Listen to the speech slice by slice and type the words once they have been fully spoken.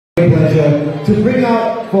pleasure to bring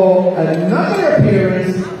out for another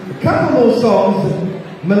appearance a couple more songs,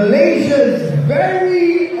 Malaysia's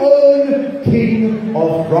very own king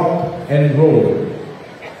of rock and roll.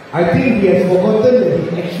 I think he has forgotten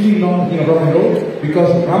that he actually not king of rock and roll because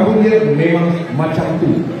rambut dia memang macam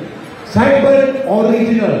tu. Simon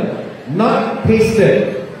original, not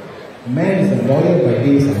pasted. Man is a lawyer by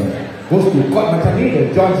day sama. Goes to court macam ni, the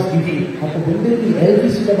judge thinking, apa benda ni,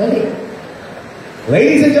 Elvis sudah balik.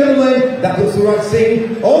 Ladies and gentlemen, Datuk Surat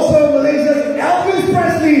Singh, also Malaysia's Elvis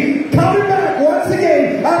Presley, coming back once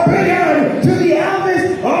again. A big hand to the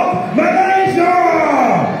Elvis of Malaysia!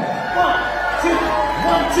 1, 2,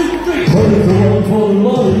 1, 2, 3. One for the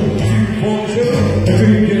money, 2 for the show.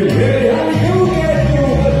 Every get ready, how you get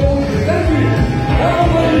your thank you.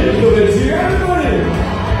 Everybody, let's see everybody.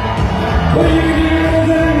 What do you do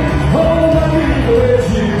then? All my people, let's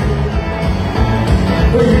see.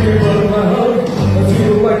 When you get out of my house, I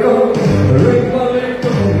feel like I break my leg,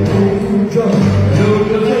 I'm going to jump. Know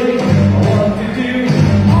the thing I want to do.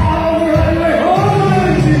 All the right way, all the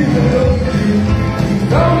right things I don't do.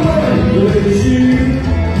 Come on, let's see.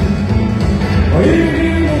 Are you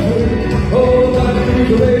getting all my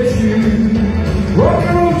people, let's see. Rock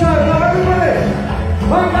and roll time, now everybody.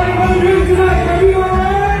 I'm going to do tonight, are you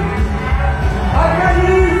alright? I got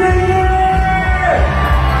you, say yeah!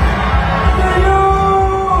 Say no!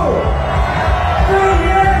 Say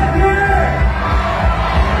yeah, yeah!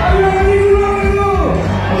 I'm ready to rock and roll!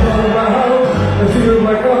 I'm out of my house, I feel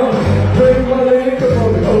my car, break my leg, I'm on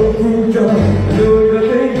the old crew job, doing the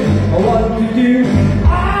thing I want to do.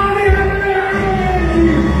 I'm ready to do.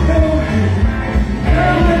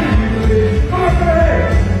 I'm ready to do it. Come on, go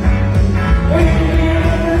ahead! What you doing?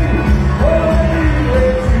 What are you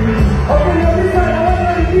doing? Open your this side, I want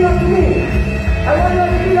you to be up to me. I want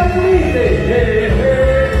you to be up to me. Say, yeah, yeah.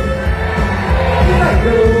 Like,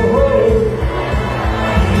 go,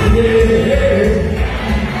 yeah, yeah.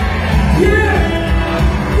 Yeah,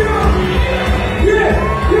 yeah, yeah,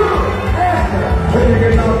 yeah. When you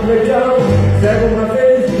get out of the job, step on my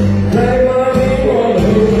face, drag my name on the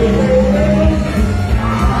moving road.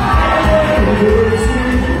 I'm going to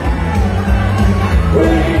see.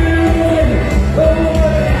 When you do it, I'm going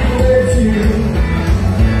to let you.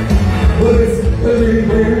 Well, it's a little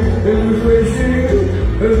bit, a little bit,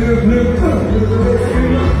 a little blue, a little bit,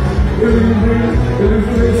 a little blue, a little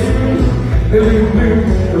bit, a little blue, a little bit,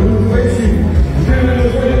 a little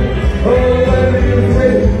bit, oh, a little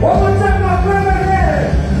bit. One more time, my brother, again.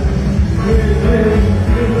 A little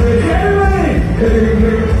bit, everybody. A little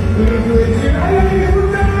bit, I love you, good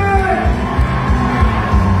time.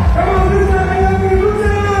 Come on, good time, I love you, good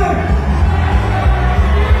time.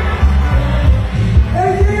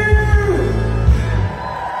 Thank you.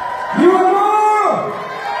 You want more?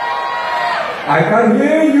 I can't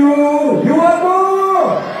hear you. You want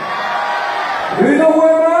more? Do you know who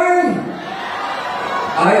am I?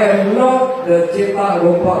 I am not the cetak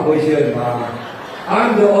rompak version, ma.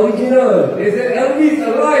 I'm the original. They said Elvis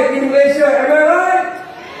alive in Malaysia. Am I right?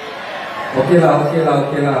 Okay lah.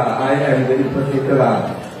 I am the impersonator lah.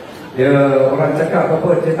 Dia orang cakap apa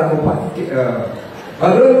cetak rompak sikit.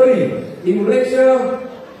 But don't worry, in Malaysia,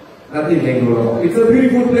 nothing can go wrong. It's a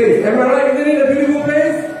beautiful place. Am I right? Isn't it a beautiful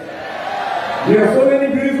place? There are so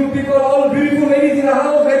many beautiful people, all beautiful ladies in the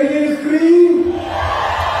house. Let me hear you scream.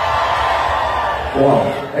 Wow,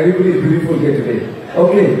 everybody is beautiful here today.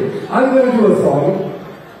 Okay, I'm going to do a song,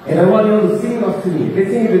 and I want you all to sing after me. Okay,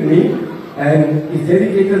 sing it with me, and it's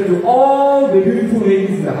dedicated to all the beautiful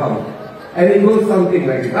ladies in the house. And it goes something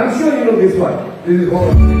like this. I'm sure you know this one. This is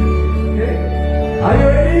one. Okay, are you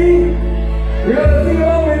ready? You got to sing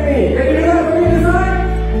along with me. Can you do that for me this time?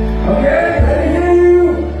 Okay, let me hear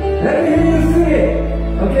you. Let me hear you sing it.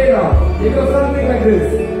 Okay, now it goes something like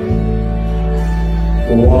this.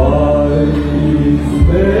 Why is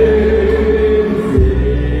everything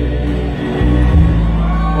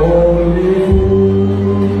only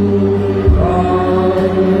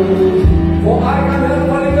for I can't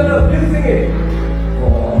help falling in love. Please sing it.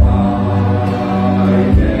 For I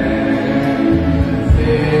can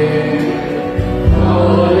sing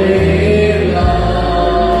only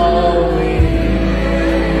love with you.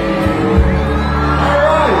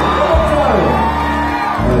 Alright, one more time.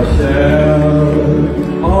 I shall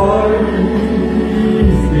always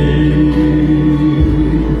be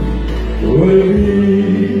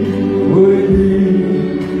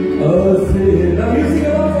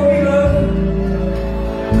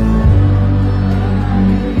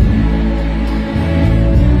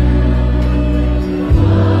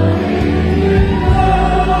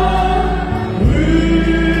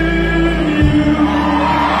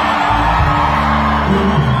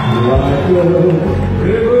like the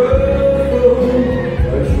river flows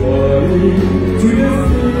surely to the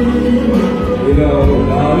sea. You know,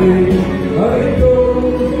 darling, how it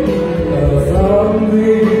goes,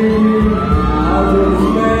 someday I'll just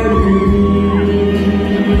meant to be.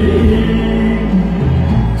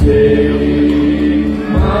 Take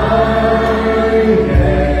my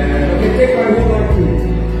hand. Okay, take my whole life, please.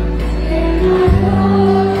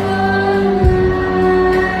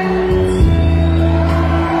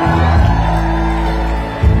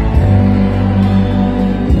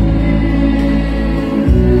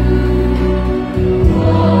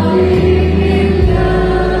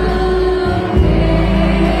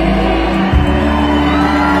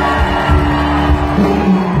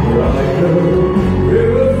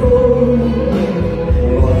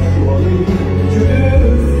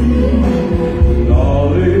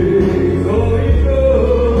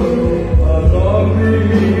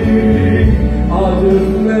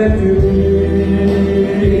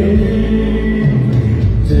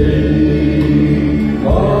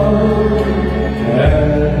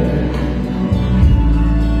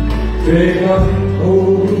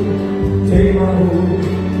 Take my hold,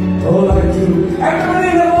 all I do. Everybody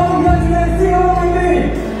in the home, let's sing along with me.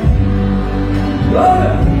 Love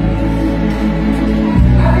it.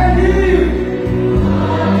 I can hear you.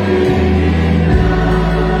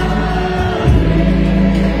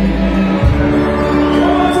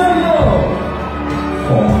 One more time, Lord.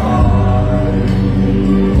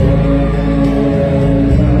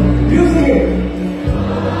 You sing it.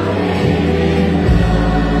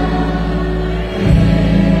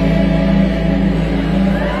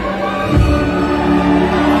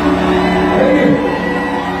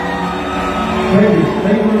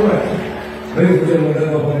 Thank you very much. Ladies and gentlemen, that's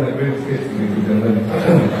one of my greatest hits, ladies and gentlemen.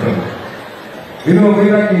 You know, way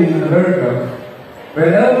back in America, when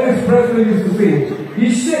Elvis Presley used to sing, he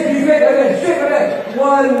shake his head like that, shake like that.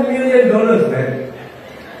 $1 million, man.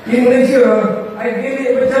 In Malaysia, I get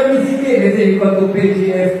it macam sikit. They say you got to pay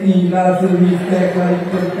GST, service tax,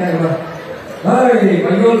 income tax. Hi,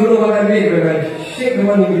 but you all know what I make when I shake the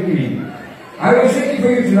money with me. I will shake it for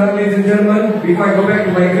you tonight, ladies and gentlemen. Before I go back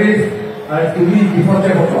to my grave, I have to leave before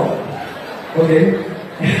 10 o'clock. Okay?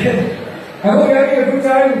 I hope you're having a good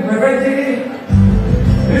time, my friend Jiggee.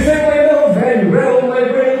 This is my love and realm, my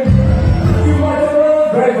brain. You want to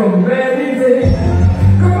love right from man easy.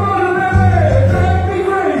 Come on, baby, drive me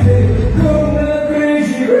crazy. Come on,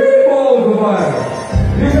 crazy, all the while.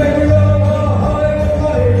 You make me love my heart and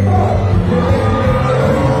body. Come on.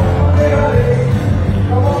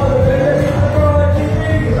 Come on, baby. Come on,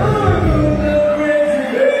 Jiggee. Come on, crazy,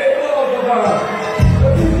 all the while.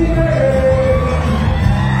 What is he making?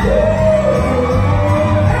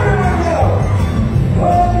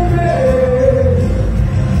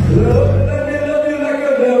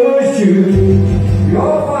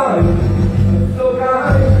 You're fine, so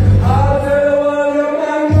kind. I'll tell you what you're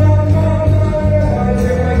mine. I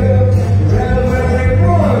take my girl, rather than take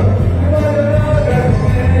one. You want to know that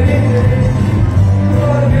anything. You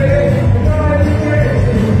want to get it, you want to get it.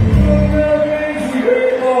 You're not crazy,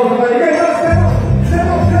 you're all the way. You guys gotta step up, step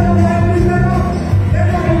up, step up, man, please step up. Step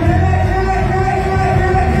up, get it.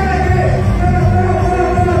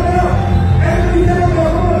 Everybody step up,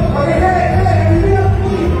 come on. Okay, get it, everybody up.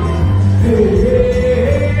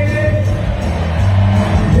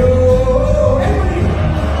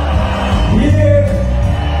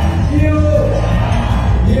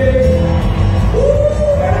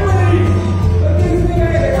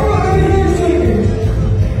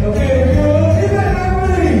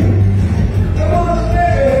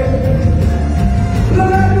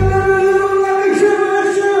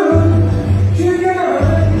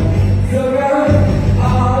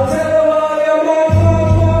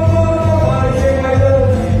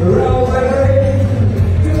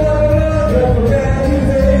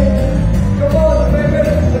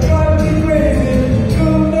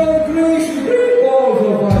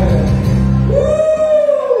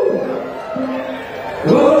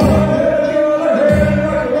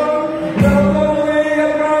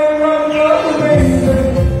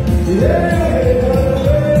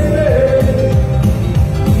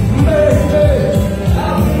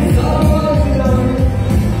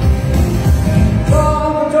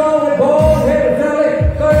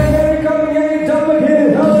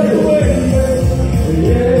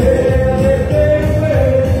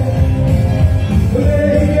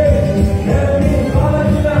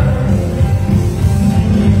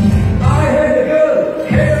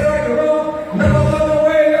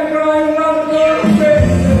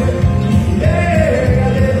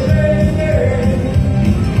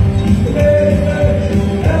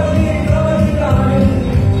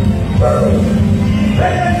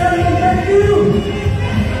 Hey!